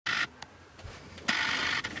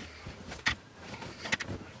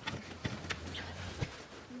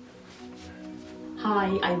Hi,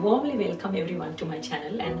 I warmly welcome everyone to my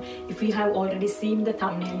channel, and if you have already seen the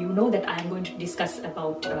thumbnail, you know that I am going to discuss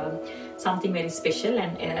about something very special,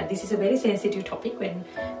 and this is a very sensitive topic when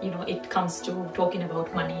it comes to talking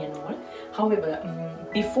about money and all. However,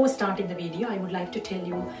 before starting the video, I would like to tell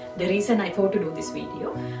you the reason I thought to do this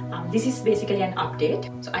video. This is basically an update.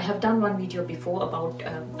 So I have done one video before about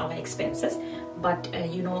our expenses, but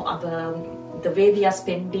the way we are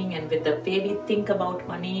spending and with the way we think about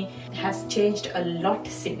money has changed a lot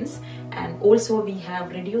since, and also we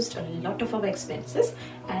have reduced a lot of our expenses,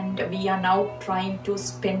 and we are now trying to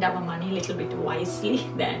spend our money a little bit wisely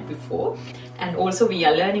than before, and also we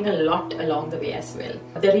are learning a lot along the way as well.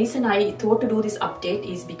 The reason I thought to do this update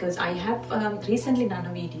is because I have recently done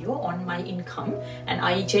a video on my income, and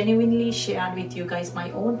I genuinely shared with you guys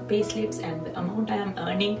my own payslips and the amount I am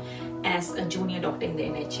earning as a junior doctor in the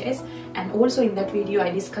NHS. And also in that video I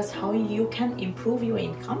discussed how you can improve your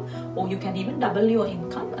income, or you can even double your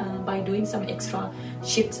income by doing some extra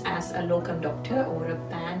shifts as a locum doctor or a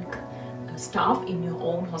bank staff in your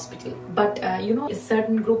own hospital. But a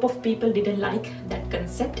certain group of people didn't like that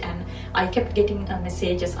concept, and I kept getting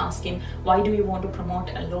messages asking, why do you want to promote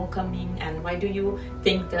a locuming, and why do you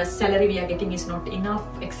think the salary we are getting is not enough,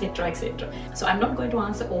 etc, etc. So I'm not going to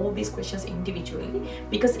answer all these questions individually,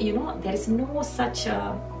 because there is no such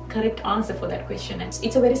correct answer for that question.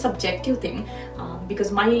 It's a very subjective thing,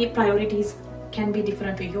 because my priorities can be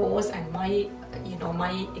different to yours, and my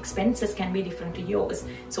expenses can be different to yours.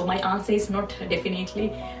 So my answer is not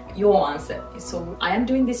definitely your answer. So I am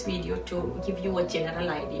doing this video to give you a general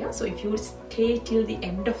idea. So if you stay till the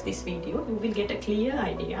end of this video, you will get a clear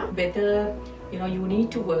idea whether you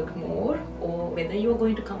need to work more, or whether you are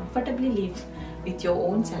going to comfortably live with your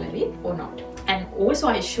own salary or not. And also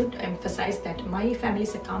I should emphasize that my family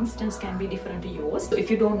circumstance can be different to yours. So if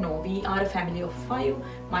you don't know, we are a family of 5,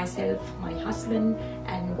 myself, my husband,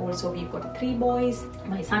 and also we've got 3 boys.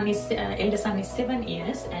 My elder son is 7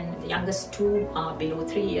 years, and the youngest 2 are below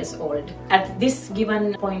 3 years old. At this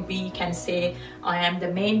given point, we can say I am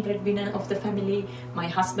the main breadwinner of the family. My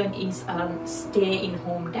husband is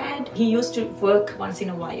stay-in-home dad. He used to work once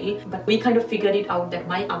in a while, but we kind of figured it out that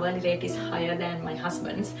my hourly rate is higher than my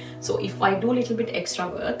husband's. So if I do a little bit extra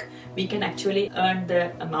work, we can actually earn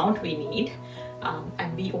the amount we need,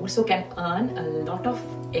 and we also can earn a lot of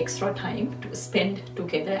extra time to spend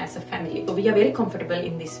together as a family. So we are very comfortable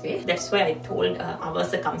in this way. That's why I told our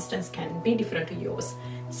circumstance can be different to yours.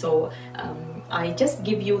 So I just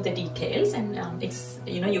give you the details, and it's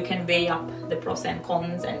you can weigh up the pros and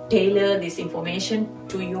cons and tailor this information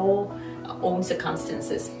to your own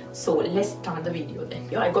circumstances. So let's start the video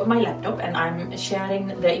then. I got my laptop and I'm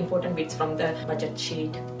sharing the important bits from the budget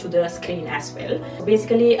sheet to the screen as well. So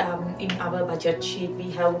basically, in our budget sheet,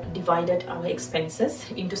 we have divided our expenses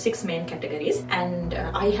into 6 main categories, and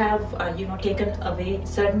I have taken away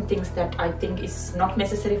certain things that I think is not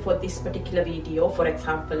necessary for this particular video. For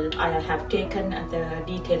example, I have taken the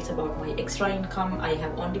details about my extra income. I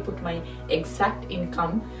have only put my exact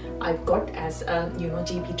income I've got as a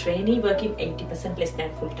GP trainee working 80% less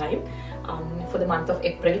than full time for the month of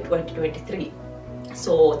April 2023.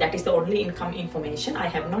 So that is the only income information. I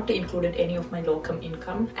have not included any of my locum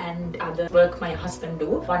income and other work my husband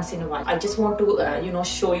do once in a while. I just want to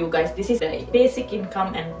show you guys this is the basic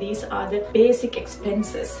income and these are the basic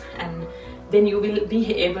expenses, and then you will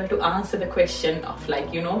be able to answer the question of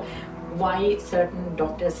why certain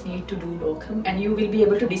doctors need to do locum, and you will be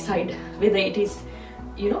able to decide whether it is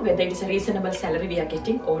whether it is a reasonable salary we are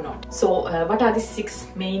getting or not. So what are the 6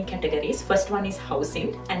 main categories? First one is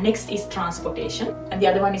housing, and next is transportation, and the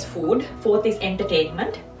other one is food. 4th is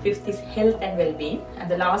entertainment. 5th is health and well-being, and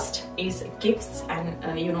the last is gifts and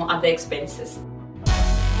other expenses.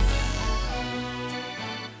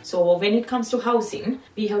 So when it comes to housing,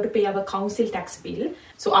 we have to pay our council tax bill.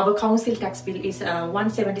 So our council tax bill is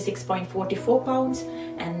 £176.44,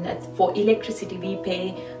 and for electricity we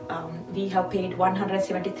have paid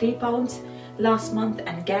 £173 last month,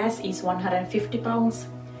 and gas is £150.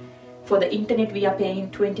 For the internet we are paying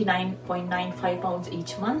 £29.95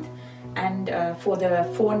 each month, and for the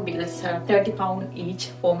phone bills £30 each.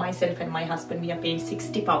 For myself and my husband we are paying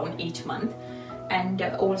 £60 each month. And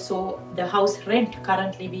also the house rent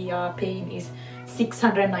currently we are paying is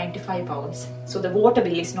 £695. So the water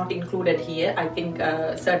bill is not included here. I think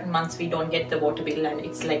certain months we don't get the water bill, and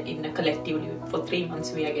it's like in a collective for 3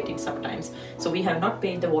 months we are getting sometimes. So we have not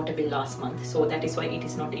paid the water bill last month, so that is why it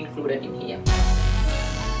is not included in here.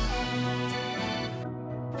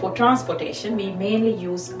 For transportation, we mainly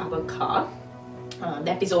use our car.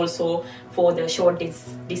 That is also for the short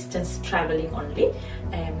distance traveling only.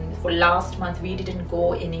 For last month we didn't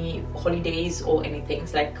go any holidays or anything.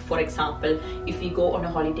 Like for example, if we go on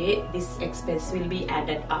a holiday, this expense will be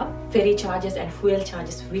added up. Ferry charges and fuel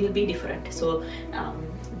charges will be different. So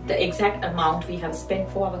the exact amount we have spent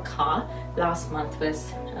for our car last month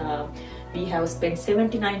was we have spent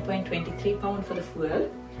 £79.23 for the fuel,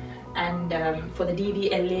 and for the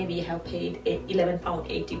DVLA we have paid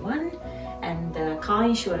 £11.81, and the car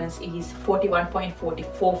insurance is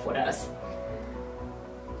 £41.44 for us.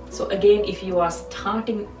 So again, if you are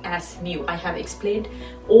starting as new, I have explained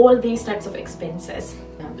all these types of expenses,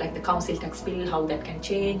 like the council tax bill, how that can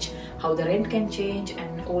change, how the rent can change,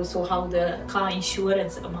 and also how the car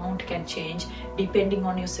insurance amount can change depending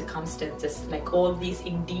on your circumstances. Like all these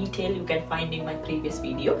in detail you can find in my previous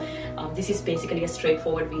video. This is basically a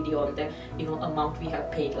straightforward video on the amount we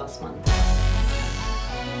have paid last month.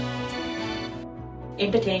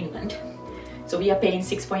 Entertainment. So we are paying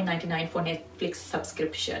 $6.99 for Netflix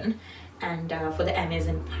subscription, and for the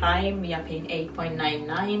Amazon Prime we are paying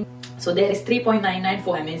 $8.99. So there is $3.99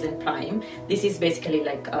 for Amazon Prime. This is basically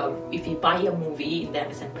like if we buy a movie in the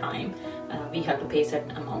Amazon Prime, we have to pay a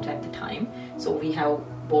certain amount at the time. So we have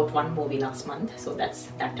bought one movie last month, so that's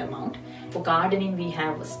that amount. For gardening we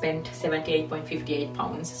have spent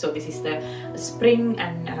 £78.58. So this is the spring,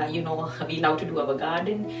 and we love to do our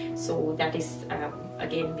garden, so that is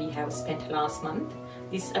again we have spent last month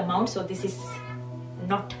this amount. So this is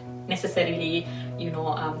not necessarily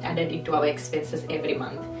added into our expenses every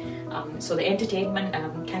month. So the entertainment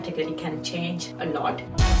category can change a lot.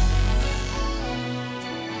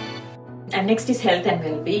 And next is health and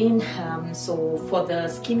well-being. So for the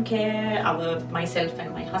skincare, myself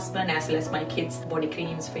and my husband, as well as my kids, body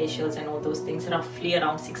creams, facials and all those things, roughly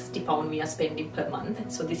around £60 we are spending per month.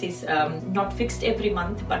 So this is not fixed every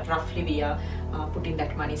month, but roughly we are putting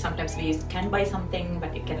that money. Sometimes we can buy something,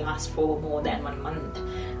 but it can last for more than 1 month.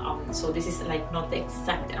 So this is like not the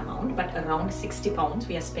exact amount, but around £60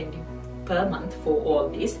 we are spending per month for all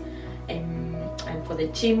this. And for the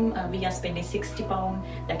gym we are spending £60,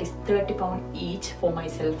 that is £30 each for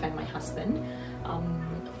myself and my husband.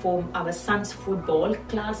 For our son's football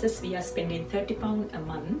classes we are spending £30 a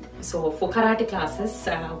month. So for karate classes,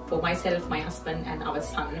 for myself, my husband and our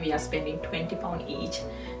son, we are spending £20 each,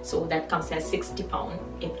 so that comes as £60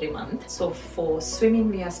 every month. So for swimming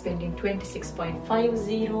we are spending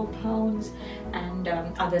 £26.50, and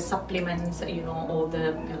other supplements, all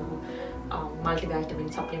the multivitamin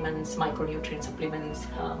supplements, micronutrient supplements,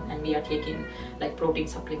 and we are taking like protein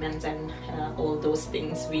supplements and all those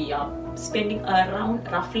things. We are spending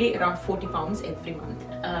roughly around £40 every month.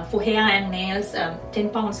 For hair and nails,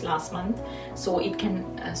 £10 last month. So it can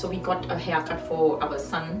so we got a haircut for our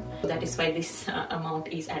son, so that is why this amount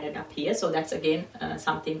is added up here. So that's again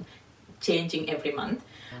something changing every month.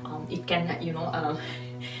 It can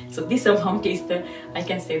so this amount is I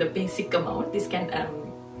can say the basic amount. This can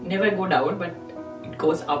never go down, but it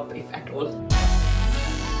goes up if at all.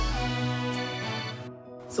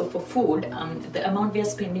 So for food, the amount we are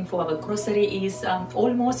spending for our grocery is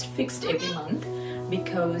almost fixed every month,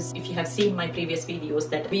 because if you have seen my previous videos,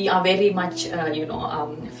 that we are very much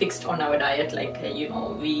fixed on our diet. Like we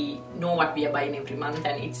know what we are buying every month,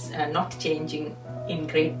 and it's not changing in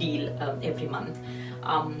great deal every month.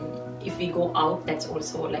 If we go out, that's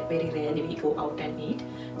also like very rarely we go out and eat,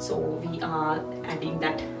 so we are adding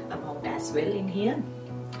that amount as well in here.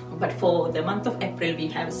 But for the month of April we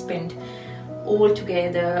have spent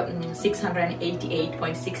altogether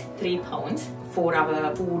 £688.63 for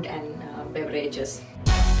our food and beverages.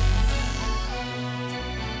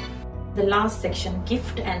 The last section,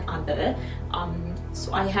 gift and other.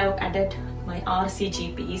 So I have added my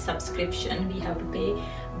RCGP subscription. We have to pay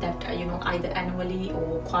that either annually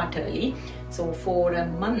or quarterly. So for a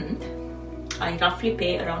month I roughly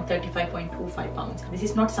pay around £35.25. This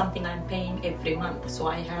is not something I'm paying every month, so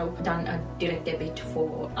I have done a direct debit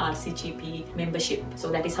for RCGP membership,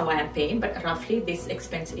 so that is how I am paying. But roughly this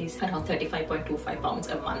expense is around £35.25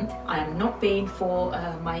 a month. I am not paying for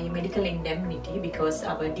my medical indemnity, because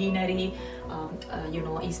our deanery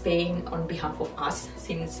is paying on behalf of us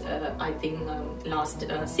since I think last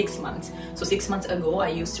 6 months. So 6 months ago I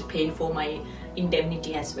used to pay for my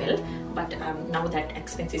indemnity as well, but now that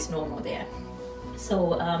expense is no more there.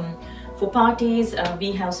 So for parties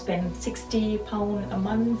we have spent £60 a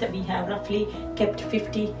month. We have roughly kept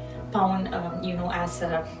 £50 as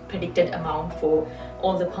a predicted amount for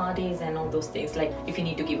all the parties and all those things, like if you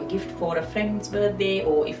need to give a gift for a friend's birthday,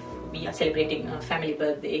 or if we are celebrating a family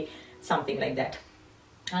birthday, something like that.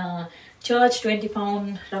 Church,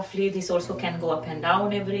 £20 roughly. This also can go up and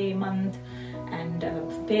down every month. And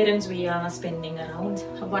parents, we are spending around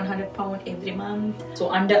 £100 every month. So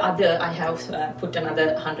under other, I have put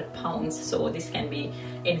another £100. So this can be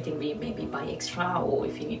anything, we maybe buy extra, or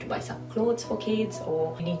if you need to buy some clothes for kids,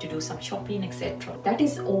 or you need to do some shopping, etc. That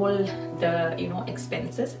is all the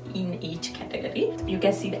expenses in each category. You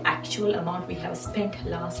can see the actual amount we have spent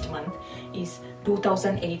last month is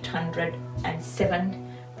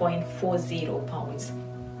 £2,807.40.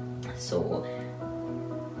 So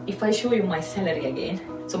if I show you my salary again,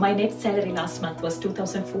 so my net salary last month was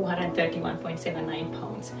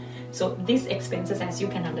 £2,431.79. So these expenses, as you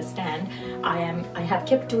can understand, I have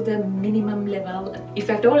kept to the minimum level. If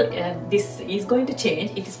at all this is going to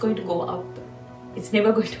change, it is going to go up. It's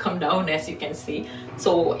never going to come down, as you can see.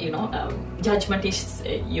 So judgment is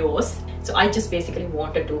yours. So I just basically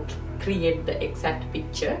wanted to create the exact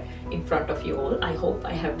picture in front of you all. I hope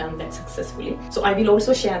I have done that successfully. So I will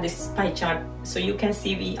also share this pie chart, so you can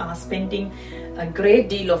see we are spending a great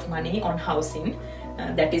deal of money on housing.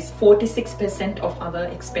 That is 46% of our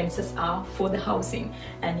expenses are for the housing,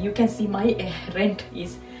 and you can see my rent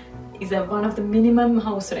is one of the minimum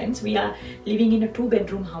house rents. We are living in a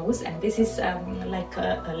 2-bedroom house, and this is like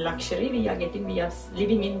a luxury we are getting. We are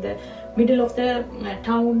living in the middle of the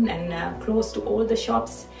town and close to all the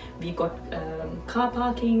shops. We got car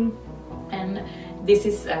parking, and this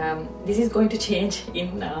is going to change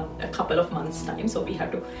in a couple of months time. So we have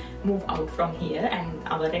to move out from here, and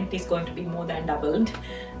our rent is going to be more than doubled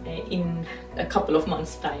in a couple of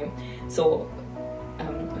months time. So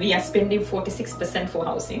we are spending 46% for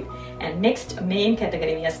housing, and next main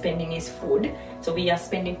category we are spending is food. So we are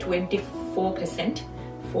spending 24%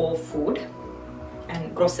 for food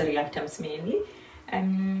and grocery items mainly.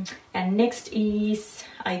 And next is,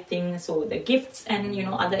 I think, so the gifts and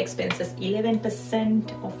other expenses,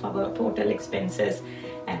 11% of our total expenses.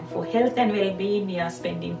 And for health and well-being, we are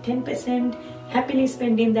spending 10%, happily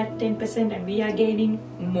spending that 10%, and we are gaining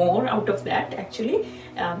more out of that actually,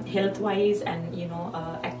 health-wise and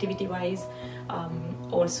activity-wise,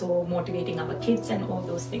 also motivating our kids and all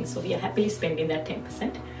those things. So we are happily spending that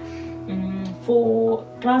 10%. For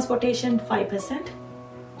transportation, 5%,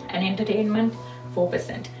 and entertainment,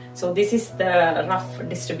 4%. So this is the rough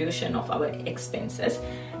distribution of our expenses,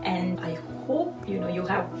 and I hope you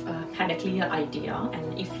have had a clear idea.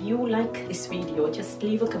 And if you like this video, just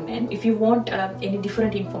leave a comment. If you want any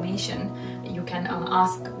different information, you can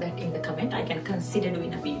ask that in the comment. I can consider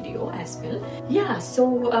doing a video as well. Yeah,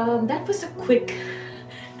 so that was a quick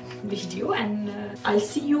video, and I'll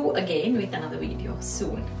see you again with another video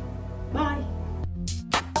soon. Bye.